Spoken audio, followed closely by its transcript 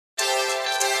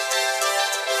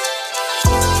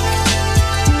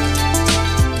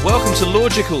Welcome to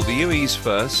Logical, the UAE's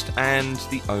first and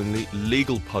the only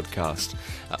legal podcast.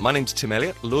 My name's Tim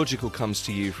Elliott. Logical comes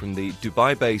to you from the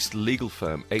Dubai-based legal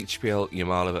firm HPL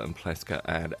Yamalova and Plethka.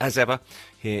 And as ever,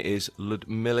 here is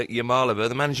Ludmila Yamalova,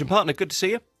 the managing partner. Good to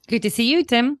see you. Good to see you,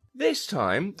 Tim. This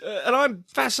time, and I'm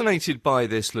fascinated by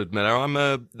this,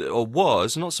 Ludmila. Or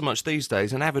was, not so much these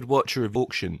days, an avid watcher of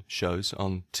auction shows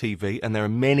on TV, and there are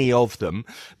many of them.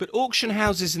 But auction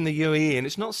houses in the UAE, and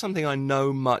it's not something I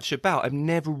know much about. I've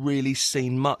never really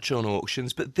seen much on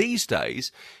auctions, but these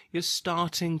days, you're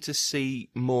starting to see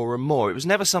more and more. It was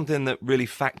never something that really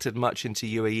factored much into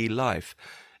UAE life,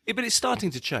 but it's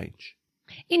starting to change.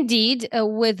 Indeed,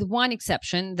 with one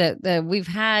exception, that we've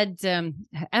had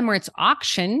Emirates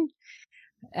Auction,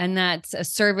 and that's a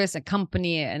service, a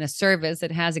company, and a service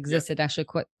that has existed actually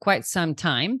quite some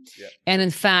time. Yep. And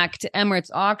in fact, Emirates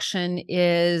Auction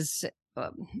is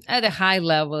at a high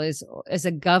level is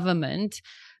a government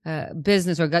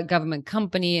business or government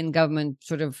company and government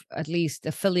sort of at least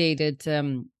affiliated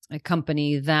a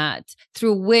company that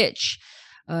through which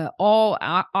all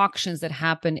auctions that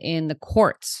happen in the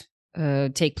courts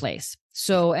take place.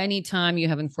 So anytime you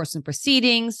have enforcement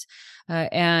proceedings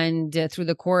and through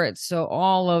the courts, so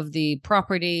all of the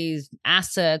properties,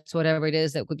 assets, whatever it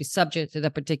is that would be subject to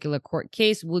that particular court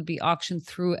case would be auctioned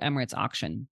through Emirates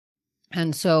Auction.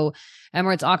 And so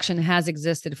Emirates Auction has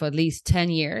existed for at least 10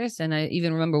 years. And I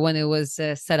even remember when it was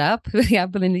set up. We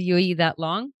haven't been in the UAE that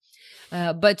long.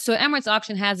 But so Emirates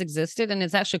Auction has existed, and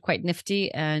it's actually quite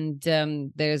nifty. And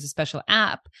there's a special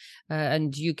app,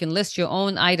 and you can list your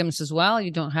own items as well. You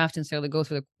don't have to necessarily go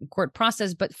through the court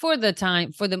process. But for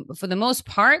the most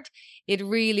part, it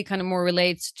really kind of more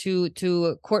relates to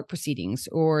court proceedings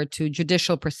or to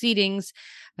judicial proceedings,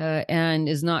 and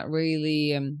is not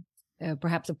really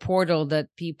perhaps a portal that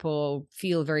people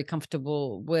feel very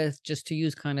comfortable with just to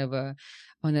use kind of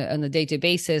on a day-to-day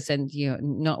basis, and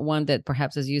not one that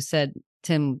perhaps, as you said,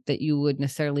 Tim, that you would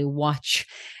necessarily watch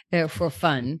for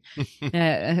fun,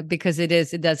 because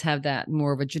it does have that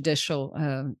more of a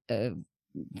judicial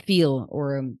feel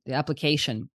or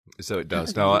application. So it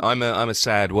does. No, I'm a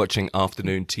sad watching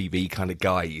afternoon TV kind of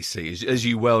guy, you see, as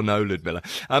you well know, Ludmila.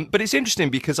 But it's interesting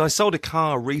because I sold a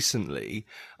car recently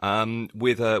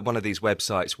with one of these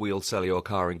websites, We'll Sell Your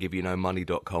Car and Give You No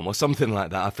Money.com or something like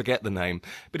that. I forget the name.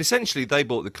 But essentially, they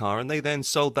bought the car and they then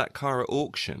sold that car at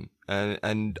auction.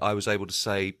 And I was able to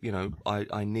say,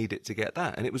 I need it to get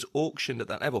that. And it was auctioned at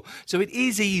that level. So it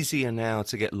is easier now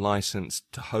to get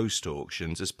licensed to host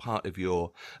auctions as part of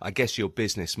your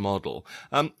business model.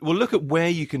 We'll look at where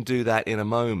you can do that in a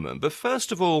moment. But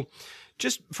first of all,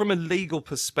 just from a legal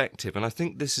perspective, and I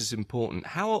think this is important,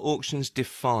 how are auctions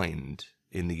defined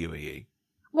in the UAE?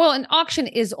 Well, an auction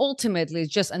is ultimately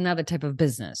just another type of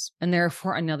business and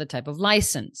therefore another type of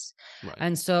license. Right.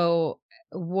 And so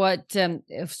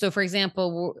so for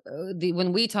example,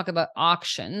 when we talk about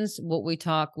auctions, what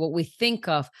we think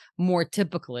of more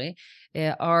typically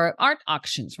are art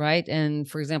auctions, right? And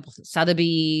for example,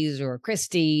 Sotheby's or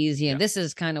Christie's, this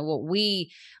is kind of what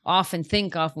we often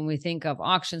think of when we think of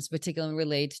auctions, particularly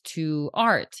related to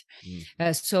art.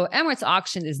 So Emirates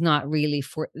Auction is not really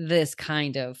for this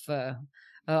kind of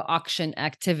auction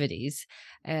activities.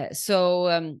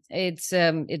 So it's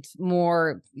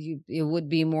more, it would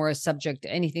be more subject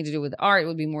to anything to do with art. It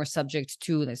would be more subject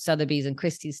to the Sotheby's and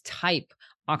Christie's type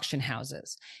auction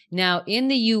houses. Now in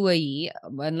the UAE,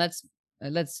 and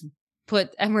let's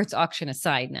put Emirates Auction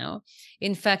aside now.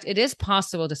 In fact, it is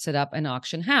possible to set up an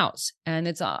auction house, and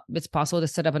it's possible to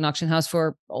set up an auction house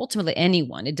for ultimately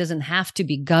anyone. It doesn't have to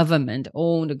be government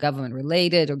owned or government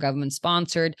related or government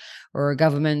sponsored or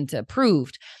government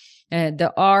approved.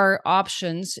 There are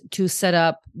options to set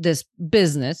up this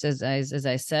business, as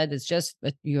I said, it's just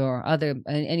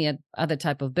any other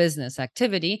type of business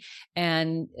activity,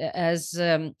 and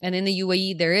and in the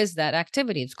UAE there is that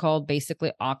activity. It's called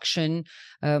basically auction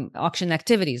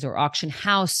activities or auction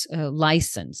house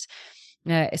license.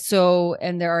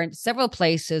 And there are several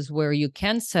places where you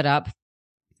can set up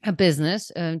a business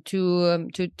to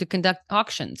conduct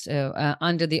auctions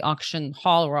under the auction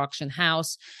hall or auction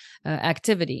house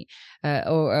activity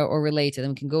or related.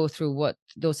 And we can go through what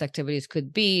those activities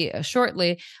could be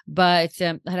shortly. But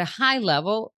at a high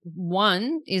level,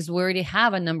 one is we already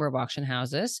have a number of auction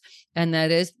houses, and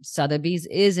that is Sotheby's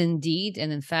is indeed,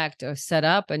 and in fact, set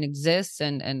up and exists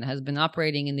and has been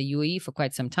operating in the UAE for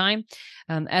quite some time,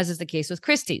 as is the case with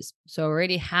Christie's. So we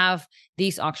already have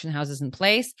these auction houses in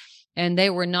place. And they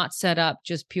were not set up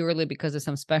just purely because of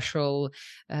some special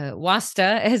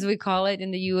wasta, as we call it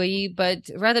in the UAE, but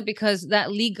rather because that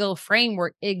legal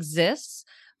framework exists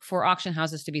for auction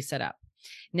houses to be set up.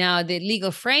 Now, the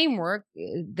legal framework,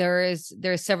 there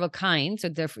are several kinds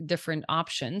of different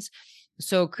options.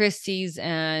 So Christie's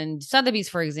and Sotheby's,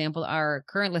 for example, are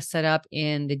currently set up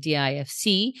in the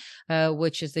DIFC,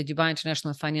 which is the Dubai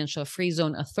International Financial Free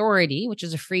Zone Authority, which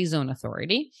is a free zone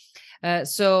authority.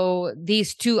 So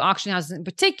these two auction houses in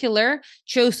particular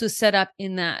chose to set up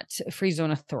in that free zone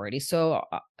authority. So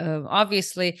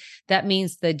obviously that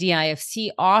means the DIFC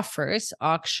offers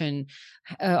auction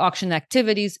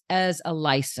activities as a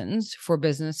license for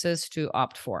businesses to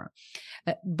opt for.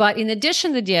 But in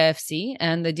addition, the DIFC,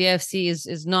 and the DIFC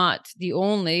is not the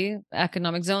only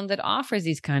economic zone that offers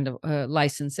these kind of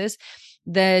licenses.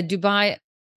 The Dubai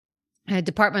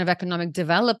Department of Economic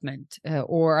Development,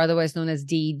 or otherwise known as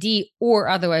DED, or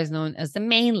otherwise known as the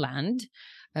mainland,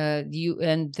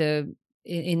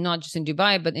 in not just in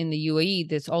Dubai, but in the UAE,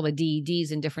 there's all the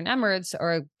DEDs in different emirates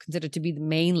are considered to be the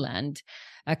mainland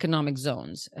economic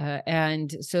zones.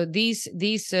 And so these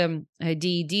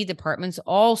DED departments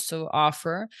also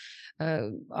offer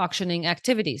auctioning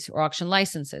activities or auction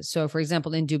licenses. So, for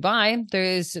example, in Dubai, there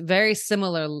is very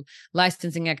similar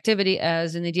licensing activity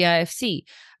as in the DIFC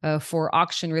for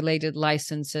auction-related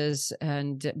licenses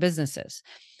and businesses.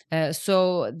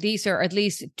 So these are at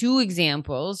least two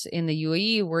examples in the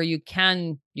UAE where you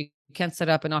can set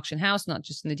up an auction house, not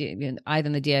just either in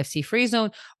the DIFC free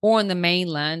zone or in the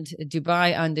mainland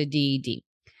Dubai under DED.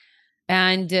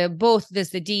 And both the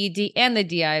DED and the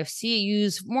DIFC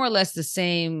use more or less the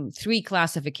same three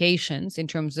classifications in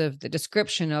terms of the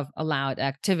description of allowed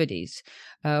activities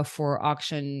for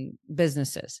auction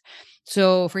businesses.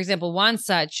 So, for example, one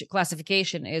such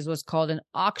classification is what's called an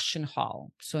auction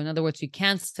hall. So, in other words, you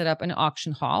can set up an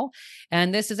auction hall,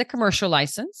 and this is a commercial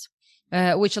license,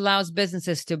 which allows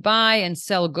businesses to buy and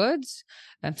sell goods,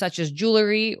 such as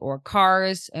jewelry or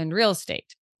cars and real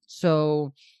estate.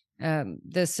 So,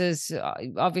 this is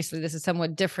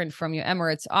somewhat different from your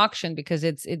Emirates auction because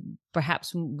it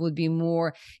perhaps would be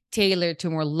more tailored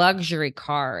to more luxury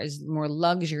cars, more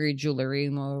luxury jewelry,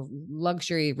 more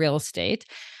luxury real estate.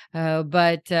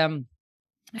 But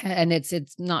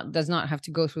it's not does not have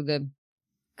to go through the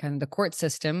kind of the court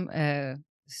system.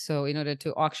 So in order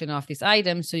to auction off these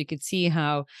items, so you could see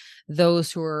how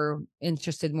those who are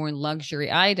interested more in luxury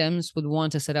items would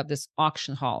want to set up this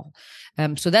auction hall.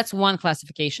 So that's one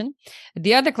classification.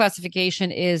 The other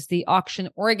classification is the auction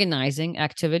organizing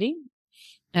activity.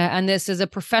 And this is a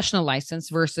professional license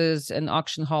versus an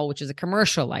auction hall, which is a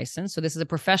commercial license. So this is a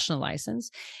professional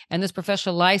license. And this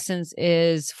professional license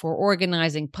is for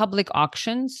organizing public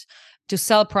auctions to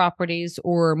sell properties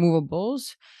or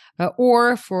movables,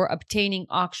 or for obtaining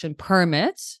auction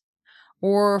permits,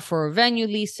 or for venue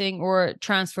leasing or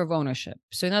transfer of ownership.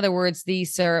 So in other words,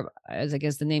 these are, as I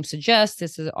guess the name suggests,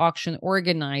 this is auction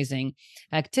organizing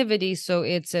activity. So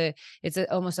it's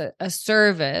almost a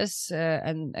service,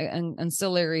 an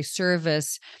ancillary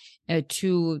service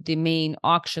to the main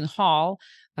auction hall,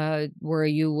 where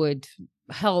you would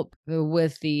help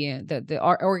with the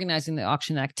organizing the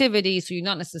auction activity. So you're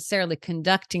not necessarily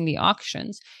conducting the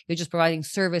auctions, you're just providing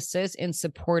services in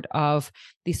support of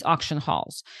these auction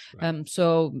halls. Right.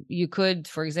 So you could,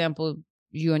 for example,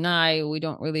 you and I, we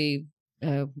don't really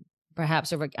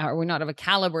perhaps we're not of a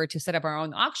caliber to set up our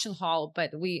own auction hall, but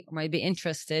we might be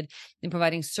interested in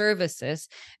providing services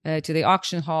to the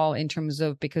auction hall in terms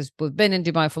of, because we've been in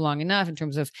Dubai for long enough, in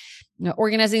terms of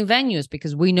organizing venues,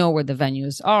 because we know where the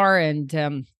venues are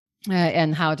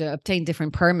and how to obtain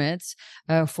different permits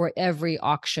for every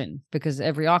auction, because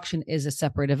every auction is a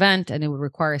separate event and it would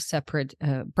require separate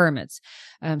permits.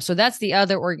 So that's the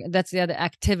other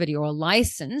activity or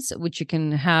license which you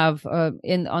can have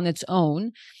on its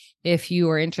own if you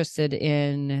are interested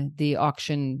in the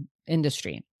auction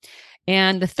industry.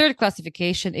 And the third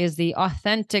classification is the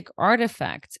authentic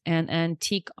artifacts and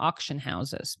antique auction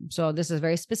houses. So this is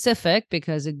very specific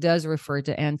because it does refer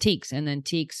to antiques, and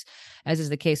antiques, as is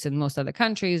the case in most other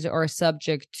countries, are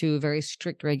subject to very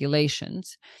strict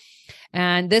regulations.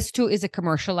 And this too is a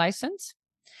commercial license.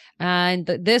 And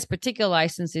this particular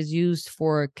license is used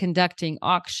for conducting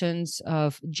auctions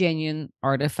of genuine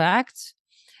artifacts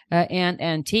and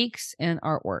antiques and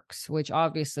artworks, which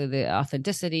obviously the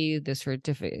authenticity, the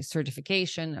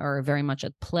certification are very much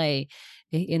at play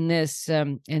in this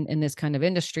in this kind of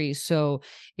industry. So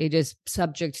it is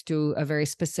subject to a very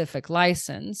specific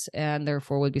license and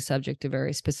therefore would be subject to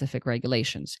very specific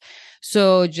regulations.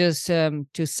 So just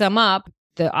to sum up,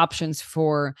 the options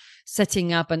for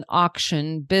setting up an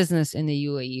auction business in the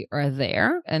UAE are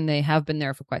there, and they have been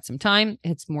there for quite some time.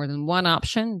 It's more than one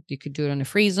option. You could do it on a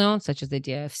free zone, such as the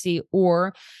DIFC,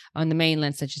 or on the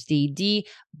mainland, such as DED.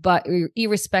 But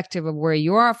irrespective of where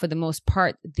you are, for the most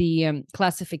part, the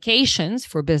classifications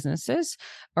for businesses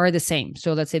are the same.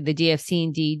 So let's say the DFC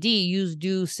and DED use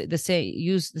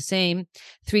the same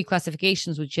three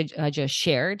classifications, which I just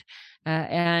shared.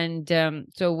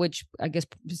 So which I guess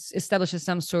establishes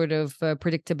some sort of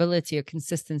predictability or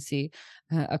consistency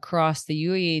across the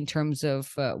UAE in terms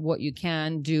of what you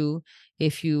can do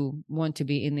if you want to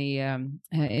be in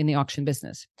the auction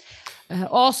business.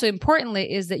 Also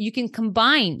importantly is that you can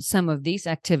combine some of these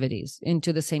activities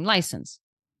into the same license.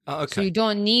 Okay. So you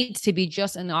don't need to be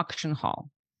just an auction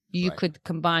hall. You could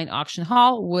combine auction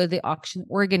hall with the auction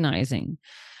organizing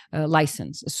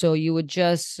license. So you would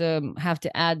just have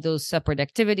to add those separate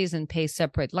activities and pay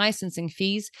separate licensing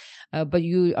fees, but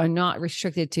you are not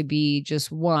restricted to be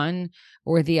just one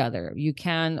or the other. You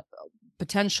can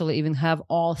potentially even have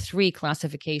all three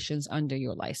classifications under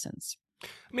your license. I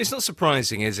mean, it's not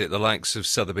surprising, is it? The likes of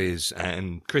Sotheby's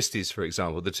and Christie's, for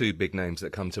example, the two big names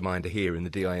that come to mind are here in the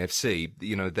DIFC.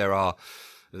 You know,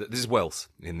 there's wealth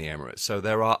in the Emirates, so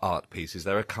there are art pieces,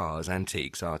 there are cars,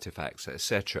 antiques, artifacts,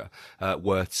 etc.,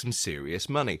 worth some serious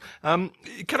money. Can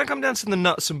I come down to the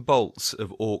nuts and bolts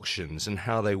of auctions and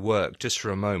how they work just for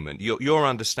a moment? Your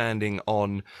understanding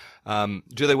on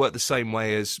do they work the same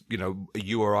way as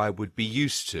you or I would be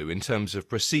used to in terms of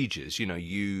procedures?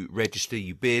 You register,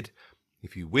 you bid.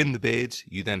 If you win the bid,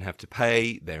 you then have to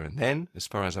pay there and then. As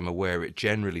far as I'm aware, it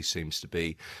generally seems to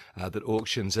be that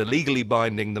auctions are legally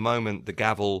binding the moment the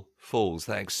gavel falls,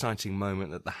 that exciting moment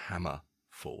that the hammer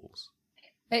falls.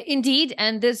 Indeed.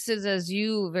 And this is, as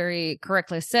you very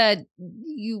correctly said,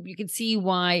 you can see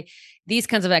why these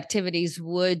kinds of activities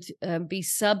would have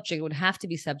to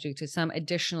be subject to some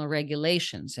additional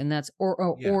regulations, and that's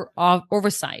or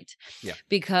oversight. Yeah.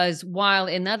 Because while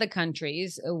in other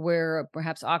countries where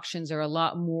perhaps auctions are a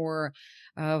lot more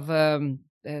of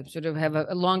sort of have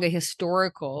a longer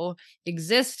historical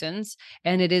existence,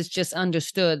 and it is just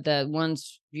understood that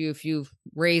once if you've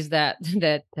raised that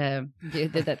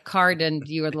card and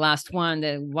you are the last one,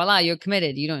 then voila, you're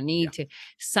committed. You don't need to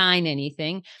sign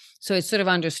anything. So it's sort of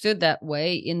understood that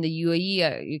way. In the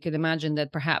UAE, you can imagine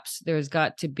that perhaps there's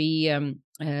got to be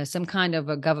some kind of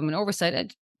a government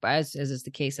oversight, as is the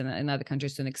case in other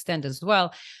countries to an extent as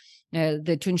well.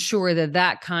 To ensure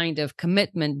that kind of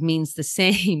commitment means the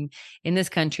same in this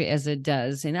country as it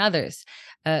does in others.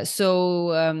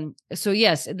 So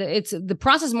yes, the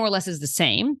process more or less is the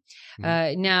same.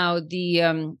 Now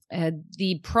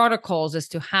the protocols as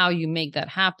to how you make that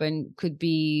happen could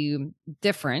be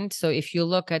different. So if you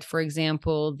look at, for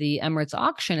example, the Emirates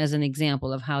auction as an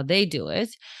example of how they do it.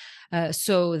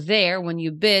 So there, when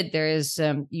you bid, there is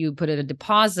you put in a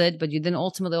deposit, but you then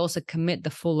ultimately also commit the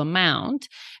full amount,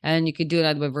 and you could do it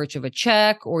either by virtue of a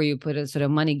check or you put a sort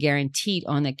of money guaranteed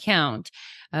on account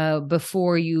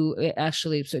before you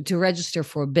actually to register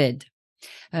for a bid.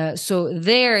 So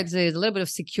there's a little bit of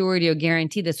security or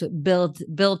guarantee that's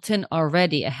built in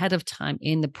already ahead of time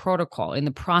in the protocol, in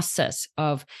the process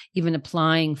of even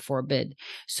applying for a bid.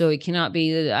 So it cannot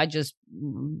be I just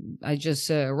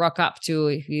rock up to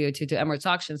Emirates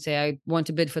Auction and say, I want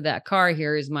to bid for that car.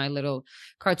 Here is my little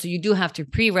card. So you do have to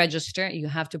pre-register. You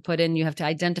have to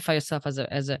identify yourself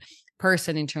as a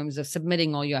person in terms of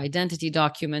submitting all your identity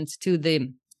documents to the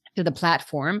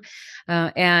platform,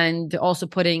 and also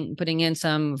putting in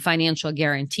some financial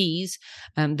guarantees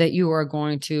that you are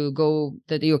going to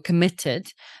that you're committed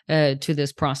to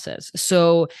this process.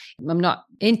 So I'm not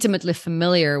intimately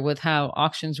familiar with how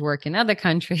auctions work in other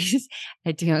countries.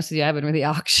 To be honest with you, I haven't really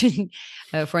auctioned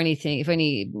for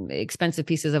any expensive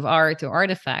pieces of art or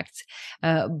artifacts,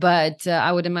 but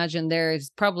I would imagine there's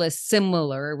probably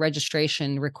similar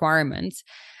registration requirements.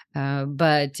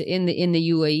 But in the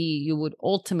UAE, you would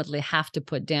ultimately have to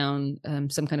put down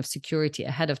some kind of security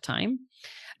ahead of time.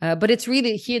 But it's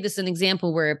really here, this is an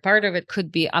example where part of it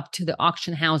could be up to the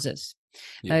auction houses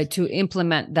to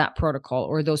implement that protocol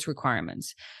or those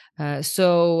requirements.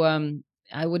 So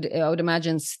I would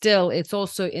imagine still it's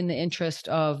also in the interest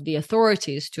of the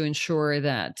authorities to ensure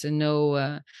that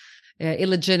no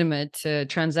illegitimate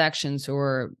transactions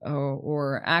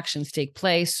or actions take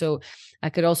place. So I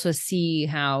could also see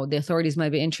how the authorities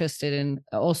might be interested in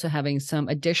also having some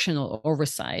additional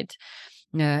oversight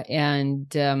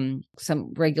and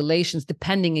some regulations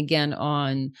depending again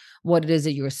on what it is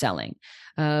that you're selling.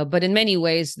 But in many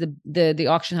ways, the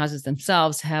auction houses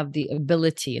themselves have the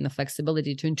ability and the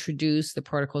flexibility to introduce the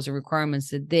protocols and requirements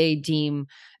that they deem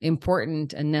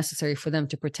important and necessary for them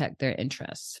to protect their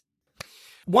interests.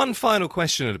 One final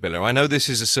question, Ludmila. I know this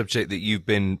is a subject that you've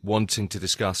been wanting to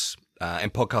discuss in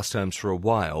podcast terms for a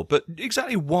while, but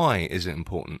exactly why is it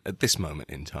important at this moment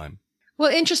in time?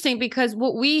 Well, interesting, because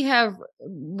what we have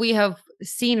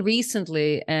seen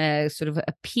recently, sort of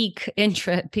a peaked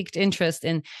interest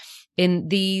in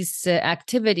these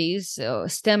activities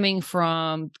stemming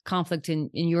from conflict in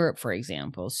Europe, for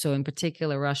example. So, in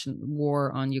particular, Russian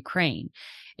war on Ukraine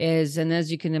and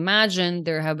as you can imagine,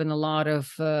 there have been there's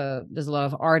a lot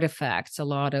of artifacts, a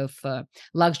lot of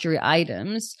luxury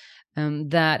items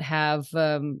that have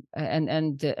and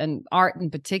art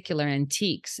in particular,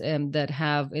 antiques that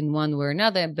have in one way or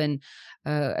another been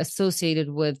associated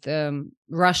with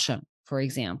Russia, for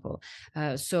example.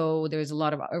 So there's a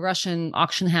lot of Russian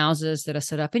auction houses that are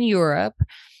set up in Europe.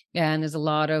 And there's a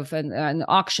lot of, and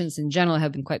auctions in general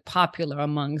have been quite popular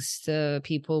amongst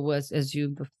people with, as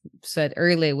you said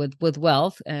earlier, with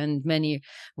wealth. And many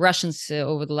Russians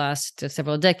over the last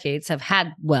several decades have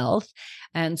had wealth.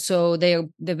 And so they've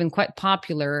been quite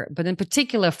popular, but in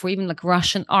particular for even like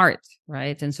Russian art,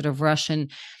 right? And sort of Russian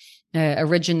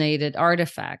originated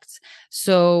artifacts.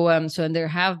 So and there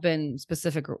have been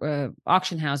specific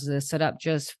auction houses that are set up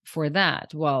just for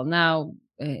that. Well, now,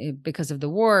 because of the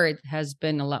war, it has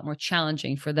been a lot more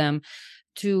challenging for them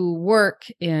to work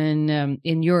in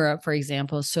Europe, for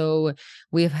example. So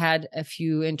we've had a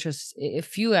few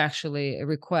actually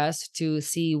requests to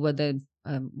see whether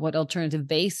what alternative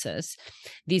basis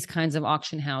these kinds of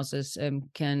auction houses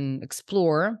can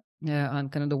explore on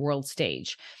kind of the world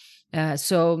stage.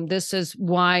 So this is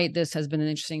why this has been an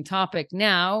interesting topic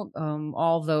now,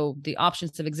 although the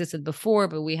options have existed before,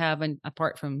 but we haven't,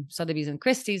 apart from Sotheby's and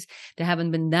Christie's, there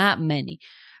haven't been that many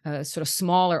sort of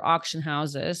smaller auction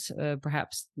houses,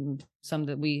 perhaps some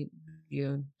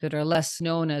that are less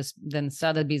known than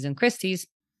Sotheby's and Christie's,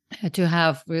 to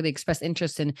have really expressed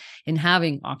interest in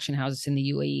having auction houses in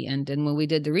the UAE. And when we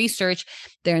did the research,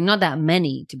 there are not that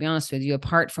many, to be honest with you,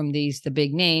 apart from the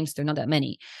big names, there are not that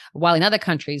many. While in other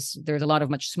countries, there's a lot of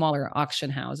much smaller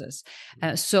auction houses.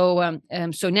 So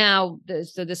now,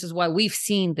 this is why we've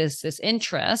seen this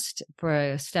interest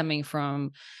stemming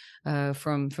from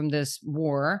this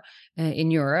war in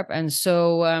Europe. And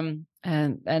so,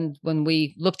 and when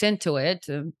we looked into it,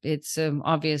 it's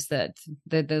obvious that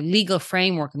the legal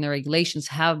framework and the regulations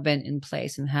have been in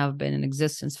place and have been in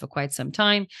existence for quite some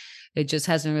time. It just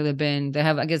hasn't really been, there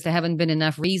haven't been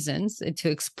enough reasons to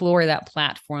explore that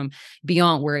platform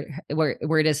beyond where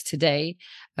it is today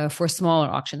for smaller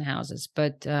auction houses.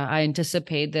 But I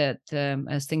anticipate that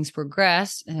as things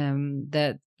progress,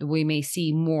 that we may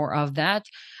see more of that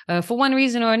for one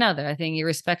reason or another. I think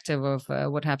irrespective of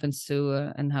what happens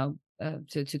to and how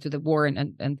to the war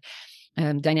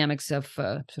and dynamics of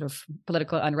sort of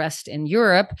political unrest in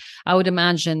Europe, I would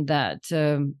imagine that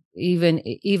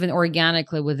even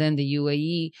organically within the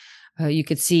UAE, you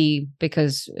could see,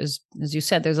 because as you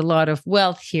said, there's a lot of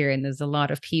wealth here, and there's a lot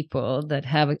of people that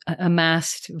have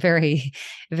amassed very,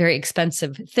 very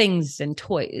expensive things and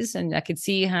toys. And I could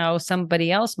see how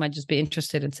somebody else might just be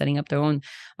interested in setting up their own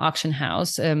auction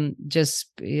house,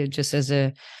 just as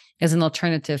an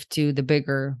alternative to the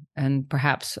bigger and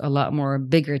perhaps a lot more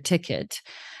bigger ticket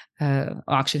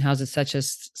auction houses such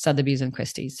as Sotheby's and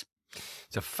Christie's.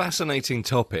 It's a fascinating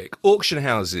topic. Auction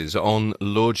houses on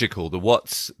Logical, the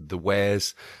whats, the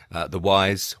wheres, the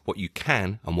whys, what you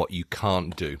can and what you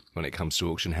can't do when it comes to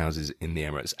auction houses in the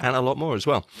Emirates, and a lot more as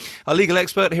well. Our legal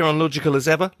expert here on Logical as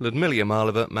ever, Ludmila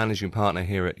Yamalova, managing partner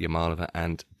here at Yamalova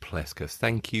and Plewka.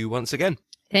 Thank you once again.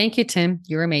 Thank you, Tim.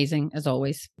 You're amazing, as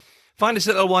always. Find us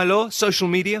at LY Law, social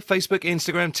media, Facebook,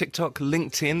 Instagram, TikTok,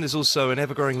 LinkedIn. There's also an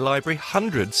ever-growing library,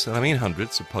 hundreds of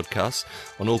podcasts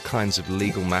on all kinds of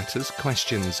legal matters,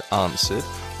 questions answered,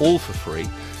 all for free.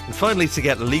 And finally, to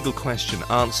get a legal question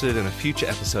answered in a future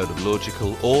episode of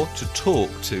Logical, or to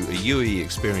talk to a UAE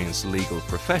experienced legal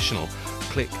professional,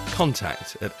 click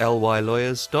contact at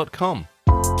lylawyers.com.